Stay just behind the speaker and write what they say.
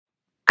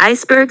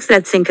Icebergs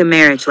that sink a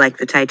marriage like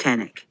the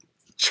Titanic.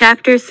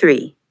 Chapter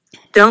 3.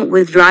 Don't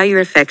withdraw your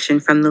affection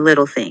from the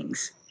little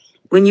things.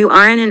 When you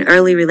are in an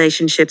early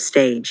relationship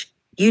stage,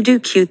 you do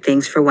cute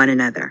things for one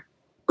another,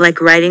 like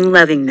writing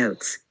loving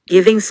notes,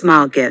 giving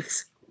small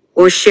gifts,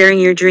 or sharing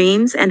your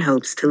dreams and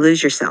hopes to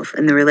lose yourself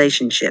in the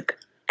relationship.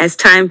 As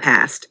time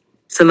passed,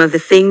 some of the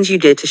things you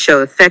did to show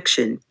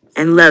affection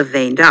and love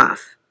waned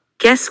off.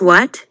 Guess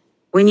what?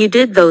 When you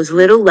did those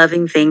little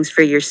loving things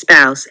for your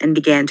spouse and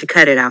began to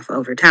cut it off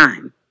over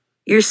time,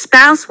 your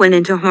spouse went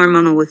into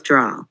hormonal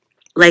withdrawal,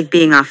 like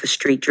being off a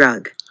street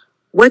drug.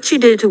 What you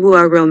did to woo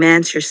or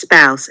romance your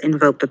spouse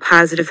invoked a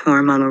positive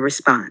hormonal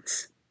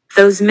response.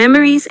 Those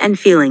memories and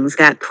feelings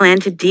got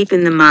planted deep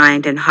in the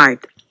mind and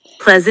heart,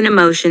 pleasant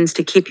emotions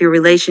to keep your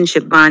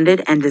relationship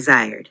bonded and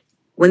desired.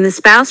 When the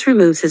spouse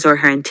removes his or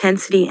her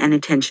intensity and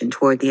attention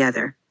toward the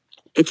other,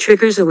 it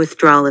triggers a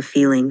withdrawal of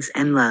feelings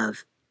and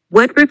love.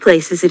 What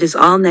replaces it is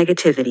all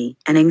negativity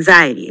and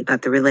anxiety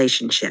about the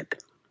relationship.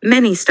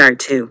 Many start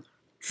to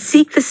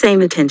seek the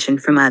same attention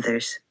from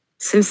others.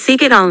 Some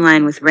seek it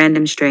online with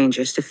random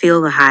strangers to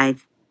feel the high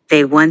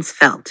they once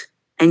felt,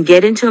 and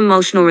get into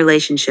emotional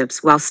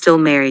relationships while still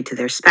married to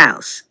their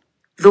spouse.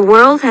 The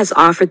world has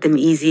offered them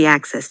easy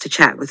access to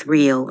chat with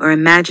real or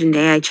imagined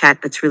AI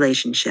chatbots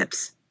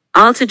relationships,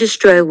 all to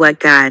destroy what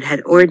God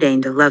had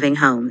ordained a loving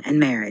home and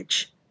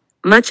marriage.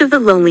 Much of the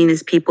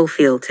loneliness people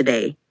feel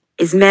today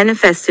is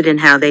manifested in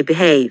how they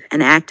behave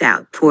and act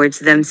out towards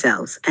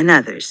themselves and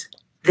others.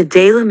 The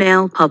Daily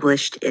Mail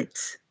published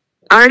its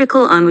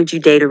article on Would You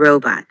Date a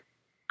Robot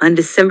on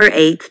December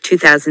 8,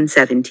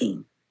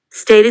 2017,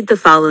 stated the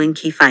following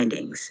key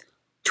findings.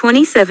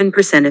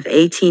 27% of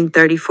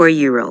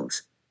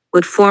 18-34-year-olds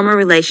would form a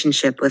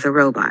relationship with a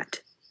robot.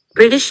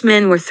 British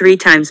men were 3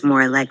 times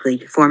more likely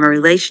to form a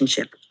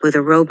relationship with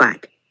a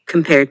robot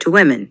compared to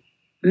women.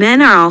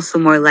 Men are also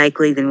more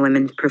likely than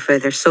women to prefer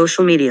their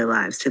social media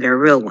lives to their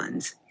real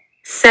ones.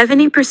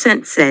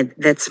 70% said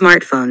that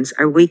smartphones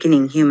are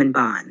weakening human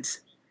bonds.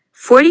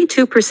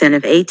 42%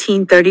 of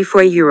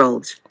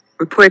 18-34-year-olds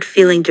report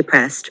feeling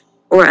depressed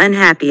or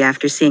unhappy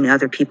after seeing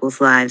other people's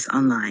lives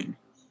online.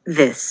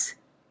 This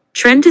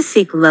trend to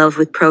seek love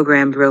with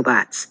programmed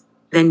robots,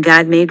 then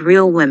God-made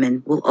real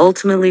women, will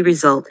ultimately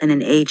result in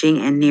an aging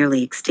and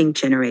nearly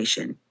extinct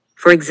generation.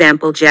 For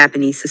example,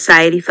 Japanese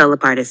society fell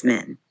apart as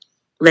men,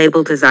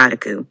 labeled as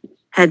otaku,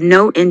 had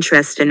no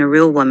interest in a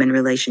real woman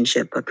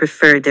relationship but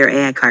preferred their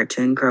AI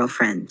cartoon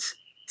girlfriends.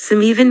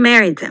 Some even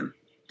married them.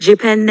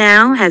 Japan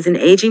now has an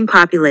aging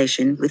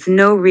population with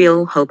no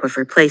real hope of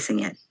replacing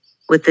it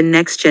with the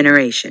next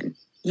generation.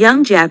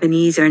 Young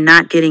Japanese are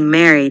not getting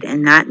married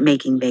and not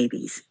making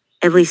babies,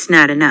 at least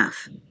not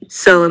enough.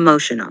 So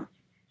emotional.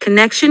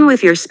 Connection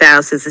with your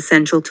spouse is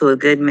essential to a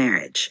good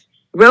marriage.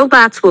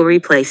 Robots will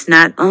replace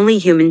not only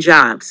human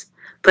jobs,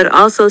 but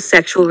also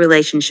sexual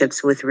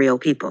relationships with real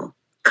people.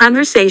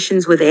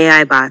 Conversations with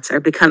AI bots are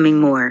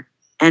becoming more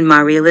and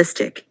more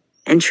realistic,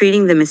 and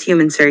treating them as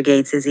human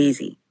surrogates is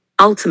easy.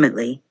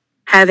 Ultimately,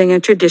 having a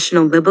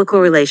traditional biblical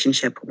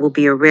relationship will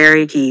be a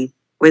rarity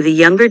where the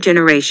younger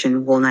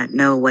generation will not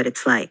know what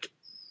it's like.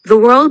 The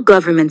world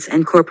governments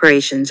and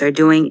corporations are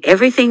doing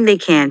everything they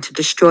can to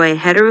destroy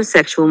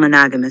heterosexual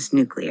monogamous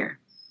nuclear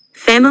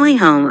family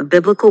home, a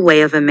biblical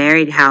way of a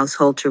married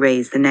household to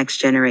raise the next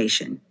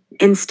generation.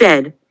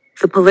 Instead,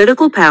 the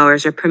political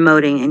powers are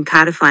promoting and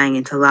codifying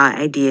into law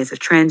ideas of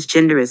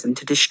transgenderism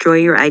to destroy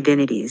your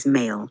identity as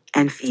male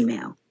and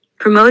female.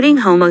 Promoting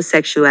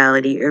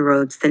homosexuality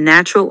erodes the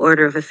natural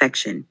order of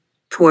affection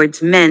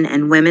towards men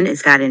and women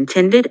as God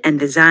intended and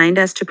designed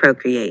us to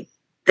procreate.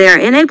 They are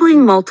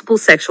enabling multiple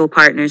sexual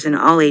partners in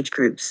all age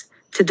groups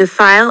to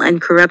defile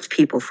and corrupt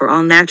people for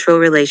all natural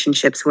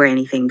relationships where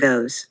anything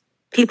goes.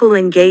 People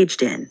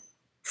engaged in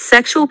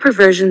sexual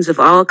perversions of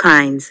all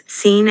kinds,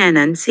 seen and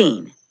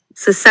unseen.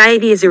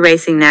 Society is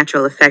erasing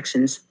natural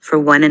affections for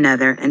one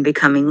another and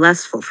becoming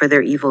lustful for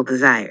their evil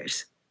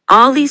desires.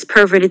 All these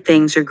perverted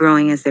things are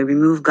growing as they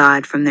remove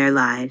God from their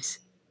lives.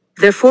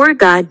 Therefore,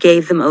 God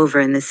gave them over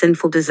in the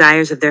sinful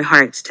desires of their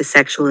hearts to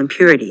sexual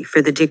impurity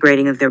for the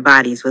degrading of their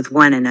bodies with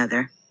one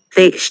another.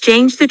 They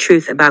exchanged the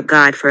truth about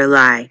God for a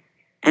lie,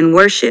 and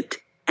worshipped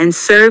and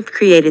served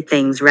created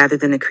things rather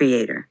than the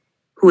Creator,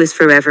 who is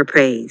forever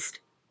praised.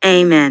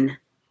 Amen.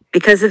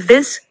 Because of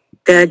this,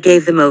 God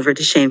gave them over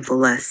to shameful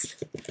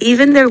lust.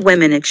 Even their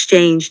women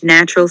exchanged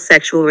natural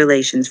sexual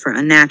relations for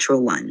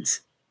unnatural ones.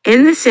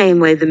 In the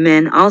same way, the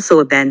men also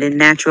abandoned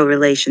natural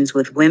relations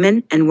with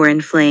women and were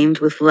inflamed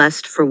with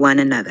lust for one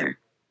another.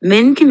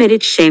 Men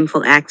committed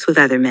shameful acts with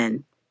other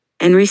men,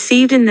 and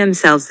received in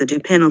themselves the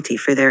due penalty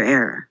for their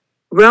error.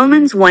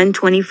 Romans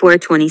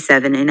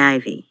 1:24-27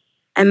 NIV.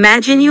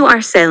 Imagine you are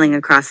sailing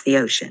across the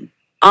ocean.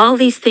 All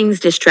these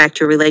things distract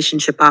your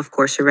relationship off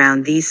course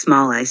around these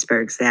small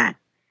icebergs that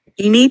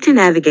you need to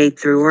navigate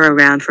through or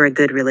around for a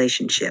good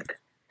relationship.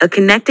 A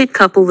connected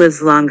couple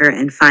lives longer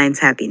and finds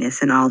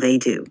happiness in all they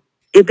do.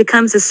 It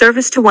becomes a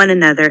service to one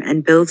another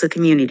and builds a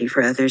community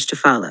for others to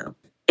follow.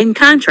 In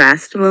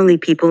contrast, lonely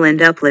people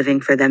end up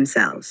living for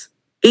themselves.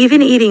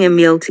 Even eating a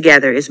meal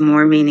together is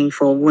more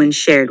meaningful when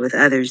shared with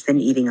others than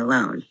eating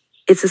alone.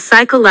 It's a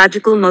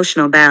psychological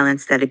emotional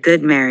balance that a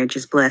good marriage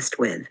is blessed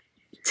with.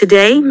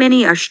 Today,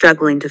 many are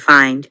struggling to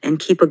find and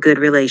keep a good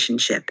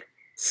relationship.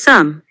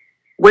 Some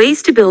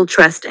ways to build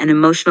trust and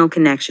emotional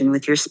connection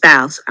with your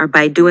spouse are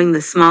by doing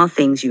the small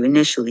things you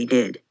initially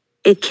did.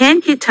 It can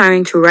get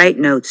tiring to write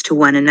notes to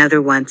one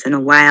another once in a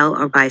while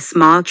or buy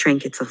small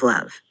trinkets of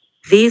love.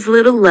 These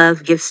little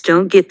love gifts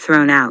don't get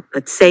thrown out,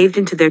 but saved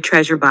into their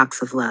treasure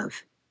box of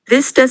love.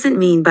 This doesn't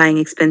mean buying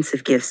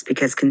expensive gifts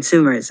because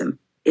consumerism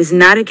is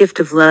not a gift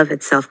of love,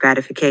 it's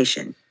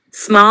self-gratification.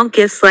 Small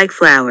gifts like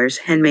flowers,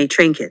 handmade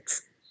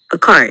trinkets, a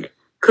card,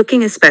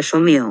 cooking a special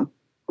meal,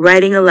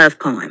 writing a love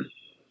poem,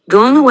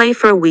 going away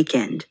for a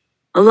weekend,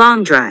 a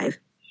long drive,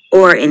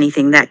 or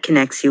anything that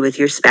connects you with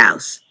your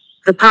spouse.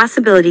 The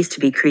possibilities to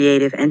be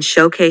creative and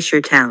showcase your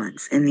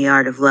talents in the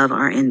art of love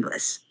are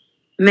endless.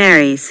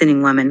 Mary,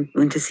 sinning woman,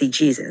 went to see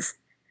Jesus,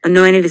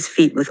 anointed his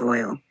feet with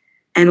oil,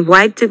 and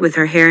wiped it with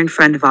her hair in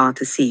front of all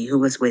to see who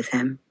was with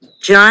him.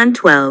 John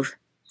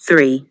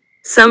 12:3.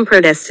 Some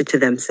protested to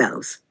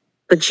themselves,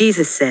 but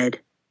Jesus said,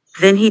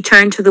 Then he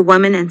turned to the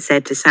woman and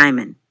said to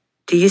Simon,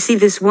 Do you see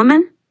this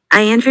woman?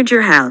 I entered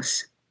your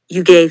house.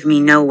 You gave me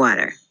no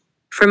water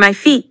for my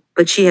feet,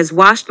 but she has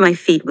washed my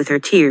feet with her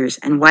tears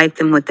and wiped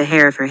them with the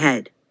hair of her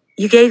head.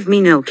 You gave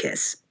me no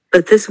kiss,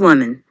 but this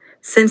woman,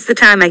 since the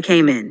time I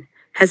came in,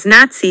 has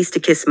not ceased to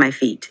kiss my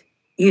feet.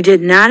 You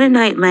did not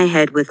anoint my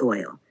head with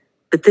oil,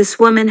 but this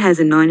woman has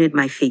anointed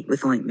my feet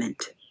with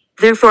ointment.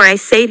 Therefore I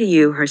say to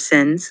you, her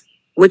sins,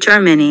 which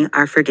are many,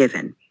 are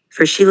forgiven,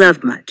 for she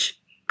loved much.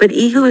 But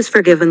he who is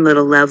forgiven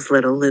little loves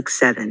little. Luke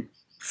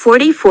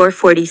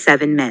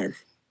 7:44-47 Mev.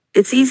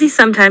 It's easy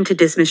sometimes to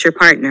dismiss your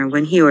partner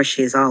when he or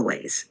she is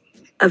always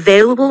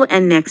available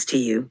and next to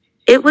you.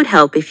 It would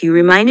help if you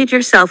reminded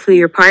yourself who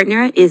your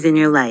partner is in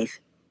your life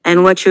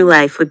and what your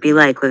life would be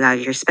like without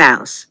your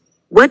spouse.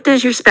 What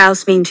does your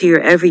spouse mean to your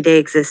everyday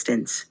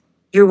existence,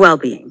 your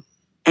well-being,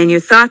 and your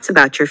thoughts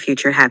about your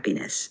future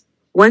happiness?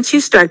 Once you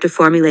start to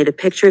formulate a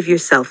picture of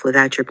yourself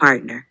without your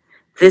partner,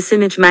 this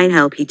image might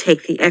help you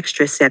take the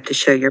extra step to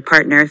show your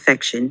partner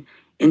affection,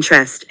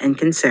 interest, and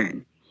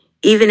concern,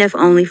 even if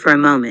only for a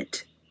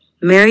moment.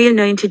 Mary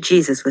anointed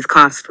Jesus with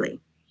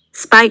costly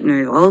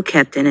spikenard oil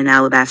kept in an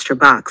alabaster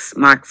box,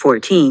 Mark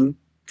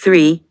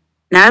 14:3,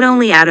 not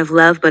only out of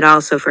love but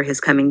also for his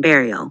coming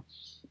burial.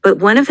 But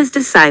one of his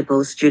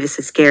disciples, Judas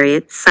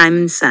Iscariot,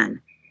 Simon's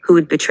son, who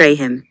would betray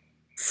him,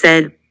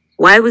 said,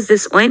 Why was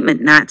this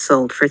ointment not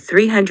sold for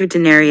 300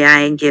 denarii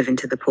and given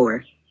to the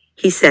poor?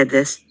 He said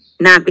this,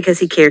 not because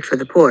he cared for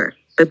the poor,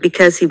 but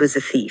because he was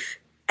a thief.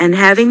 And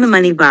having the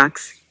money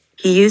box,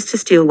 he used to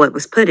steal what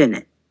was put in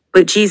it.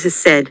 But Jesus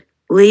said,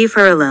 Leave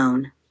her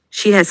alone.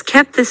 She has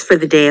kept this for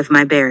the day of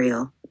my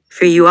burial.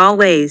 For you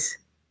always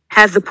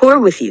have the poor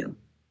with you,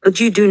 but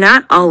you do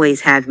not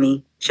always have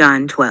me.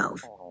 John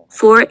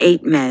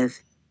 12:4-8 Mev.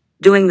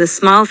 Doing the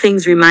small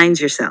things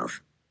reminds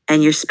yourself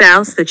and your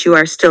spouse that you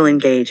are still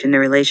engaged in the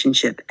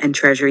relationship and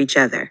treasure each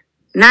other.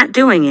 Not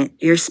doing it,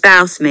 your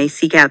spouse may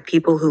seek out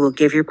people who will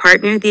give your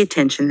partner the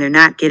attention they're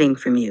not getting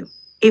from you.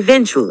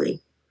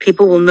 Eventually,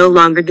 people will no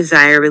longer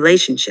desire a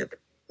relationship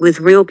with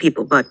real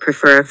people but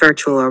prefer a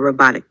virtual or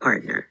robotic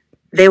partner.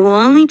 They will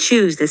only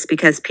choose this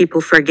because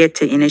people forget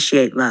to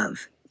initiate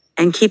love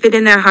and keep it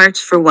in their hearts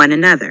for one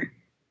another.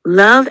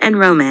 Love and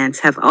romance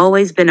have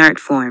always been art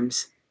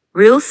forms.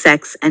 Real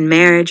sex and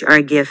marriage are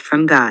a gift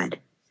from God.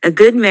 A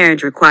good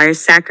marriage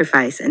requires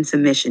sacrifice and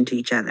submission to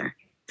each other.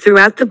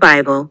 Throughout the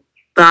Bible,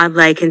 God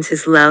likens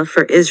his love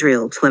for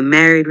Israel to a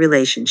married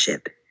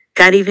relationship.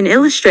 God even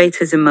illustrates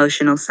his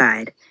emotional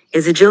side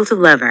as a jilted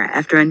lover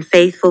after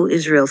unfaithful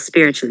Israel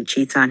spiritually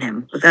cheats on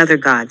him with other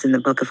gods in the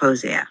book of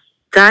Hosea.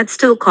 God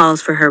still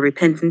calls for her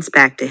repentance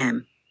back to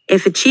him.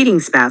 If a cheating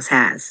spouse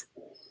has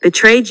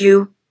betrayed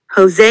you,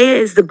 Hosea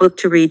is the book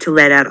to read to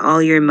let out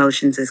all your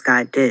emotions as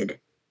God did.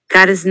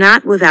 God is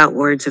not without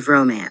words of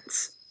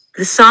romance.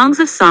 The Songs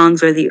of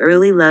Songs are the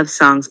early love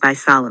songs by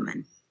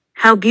Solomon.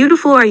 How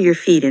beautiful are your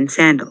feet in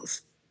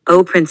sandals,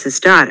 O princess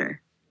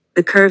daughter.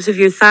 The curves of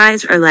your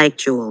thighs are like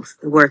jewels,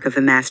 the work of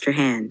a master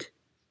hand.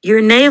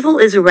 Your navel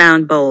is a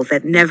round bowl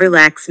that never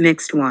lacks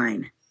mixed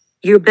wine.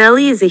 Your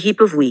belly is a heap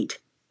of wheat,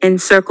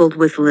 encircled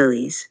with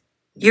lilies.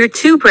 Your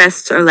two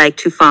breasts are like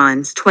two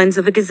fawns, twins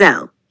of a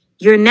gazelle.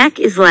 Your neck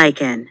is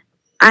like an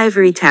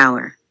ivory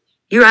tower.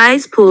 Your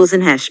eyes pools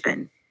in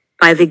Heshbon,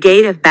 by the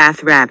gate of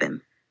Bath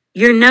Rabbim.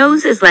 Your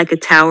nose is like a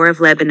tower of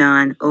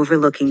Lebanon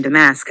overlooking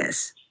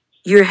Damascus.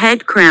 Your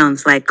head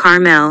crowns like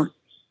Carmel,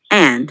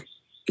 and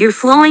your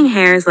flowing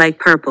hair is like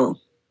purple.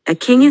 A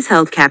king is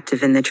held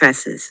captive in the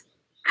tresses.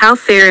 How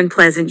fair and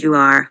pleasant you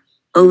are,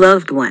 O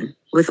loved one,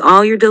 with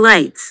all your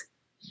delights.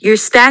 Your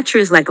stature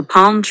is like a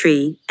palm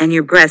tree, and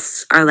your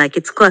breasts are like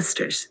its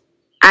clusters.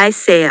 I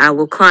say I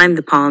will climb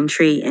the palm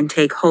tree and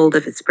take hold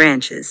of its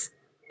branches.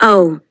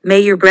 Oh, may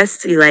your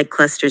breasts be like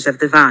clusters of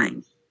the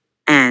vine,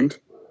 and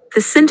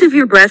the scent of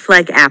your breath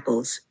like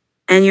apples,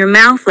 and your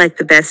mouth like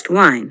the best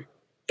wine.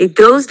 It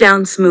goes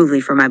down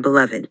smoothly for my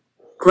beloved,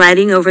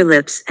 gliding over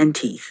lips and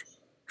teeth.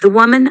 The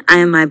woman I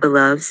am my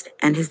beloved's,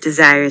 and his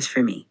desire is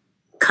for me.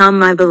 Come,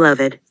 my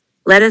beloved,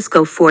 let us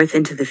go forth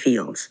into the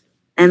fields,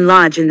 and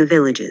lodge in the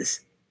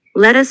villages.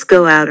 Let us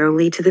go out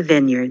early to the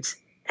vineyards,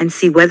 and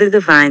see whether the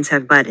vines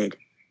have budded,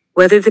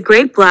 whether the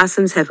grape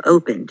blossoms have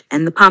opened,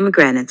 and the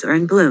pomegranates are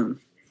in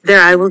bloom.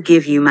 There I will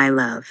give you my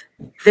love.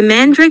 The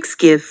mandrakes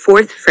give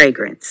forth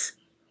fragrance,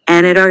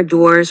 and at our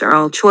doors are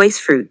all choice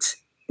fruits,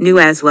 new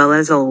as well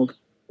as old,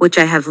 which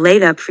I have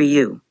laid up for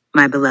you,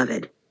 my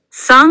beloved.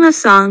 Song of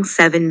Songs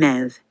 7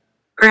 Mev.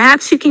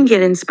 Perhaps you can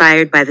get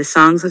inspired by the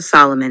Songs of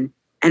Solomon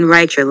and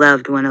write your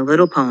loved one a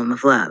little poem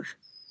of love.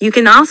 You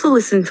can also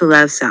listen to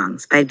Love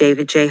Songs by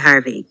David J.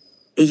 Harvey,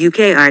 a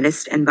UK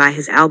artist, and buy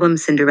his album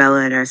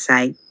Cinderella at our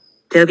site,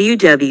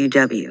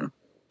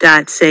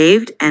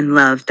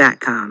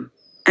 www.savedandlove.com.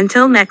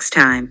 Until next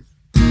time.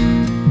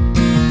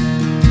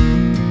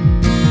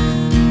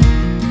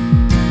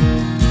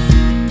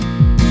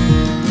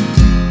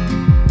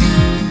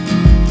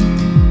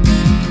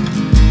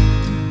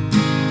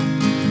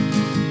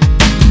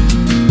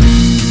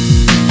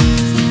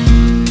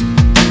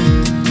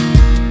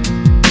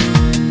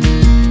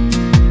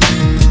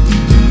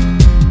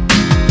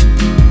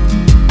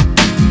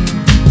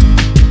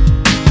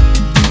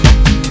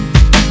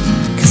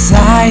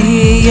 I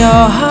hear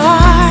your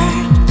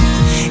heart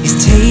is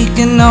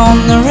taking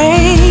on the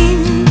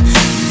rain.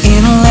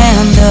 In a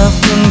land of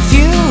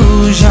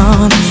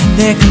confusion,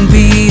 there can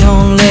be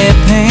only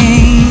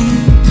pain.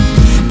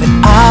 But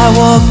I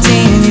walked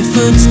in your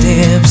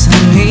footsteps,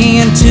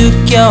 honey, and took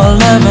your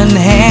loving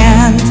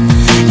hand.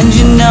 And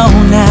you know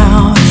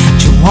now that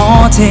you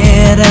want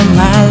it, and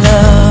my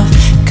love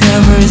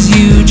covers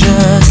you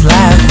just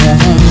like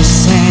warm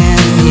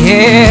sand.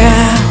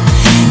 Yeah,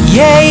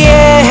 yeah,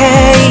 yeah, yeah.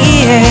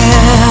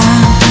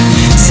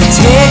 So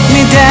take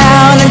me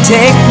down and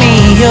take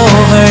me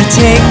over,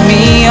 take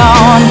me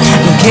on.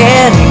 I'm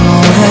getting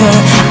older,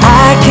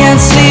 I can't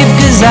sleep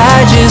 'cause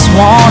I just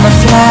wanna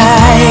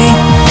fly.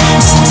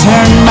 So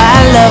turn my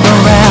love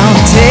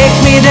around, take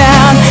me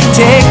down,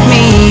 take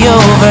me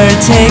over,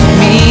 take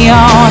me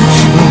on.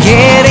 I'm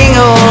getting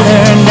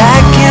older and I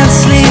can't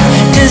sleep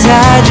 'cause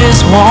I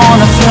just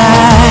wanna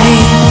fly.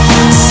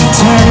 So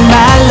turn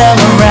my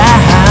love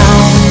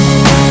around.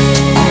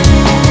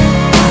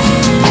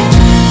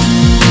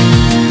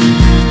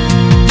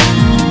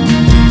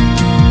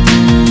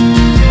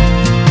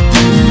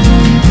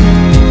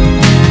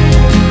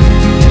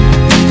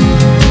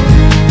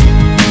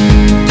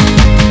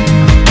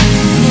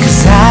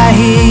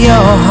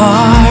 Your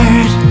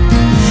heart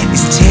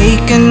is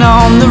taking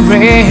on the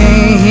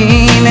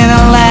rain. In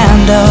a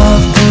land of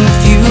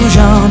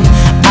confusion,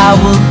 I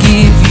will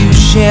give you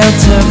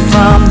shelter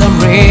from the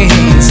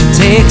rain. So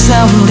take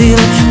some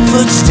little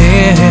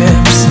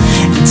footsteps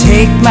and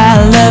take my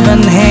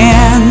loving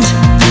hand.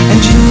 And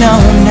you know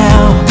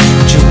now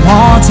that you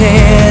want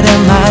it,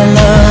 and my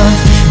love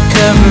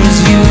covers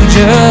you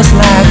just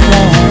like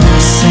warm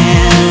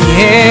sand.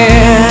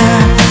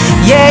 Yeah,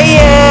 yeah,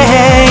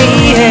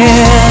 yeah,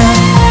 yeah.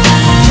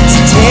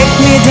 Take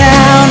me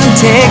down and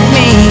take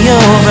me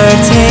over,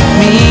 take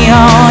me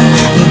on.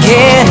 I'm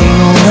getting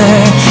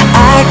older,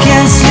 I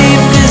can't sleep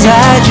 'cause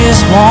I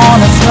just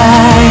wanna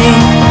fly.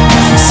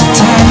 So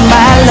turn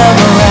my love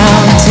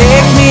around,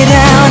 take me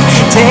down,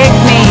 take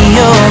me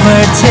over,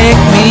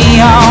 take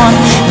me on.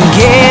 I'm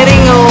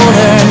getting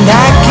older and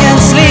I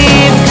can't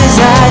sleep 'cause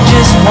I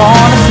just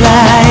wanna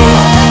fly.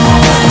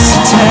 So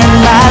turn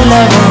my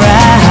love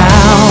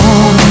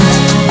around.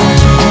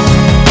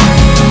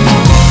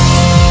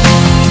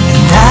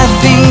 I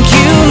think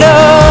you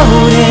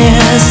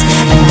notice,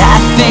 and I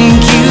think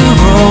you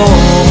grow.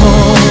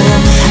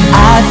 I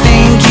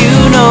think you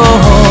know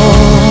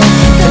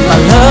that my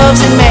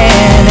love's in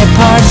many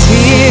parts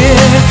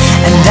here.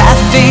 And I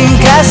think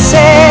I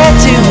said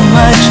too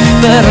much,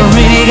 but I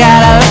really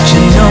gotta let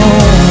you know.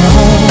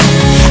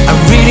 I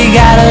really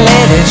gotta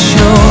let it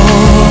show.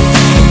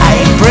 I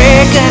ain't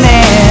breaking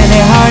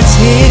any hearts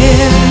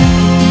here.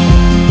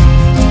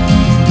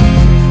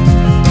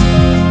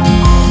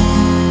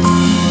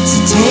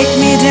 Take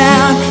me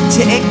down,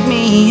 take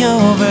me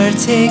over,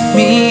 take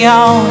me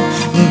on.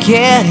 I'm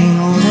getting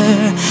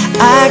older,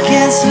 I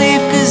can't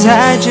sleep 'cause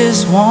I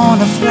just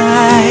wanna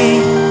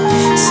fly.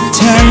 So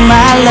turn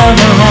my love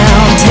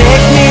around,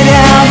 take me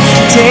down,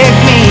 take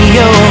me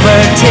over,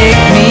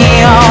 take me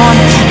on.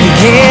 I'm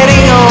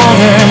getting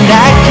older and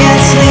I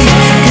can't sleep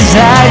 'cause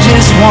I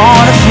just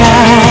wanna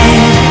fly.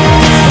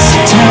 So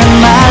turn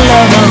my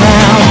love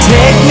around,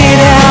 take me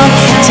down,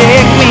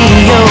 take me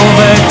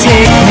over,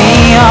 take me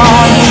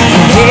on.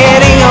 I'm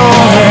getting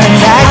older and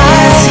I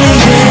can't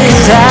sleep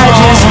 'cause I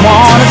just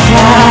wanna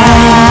fly.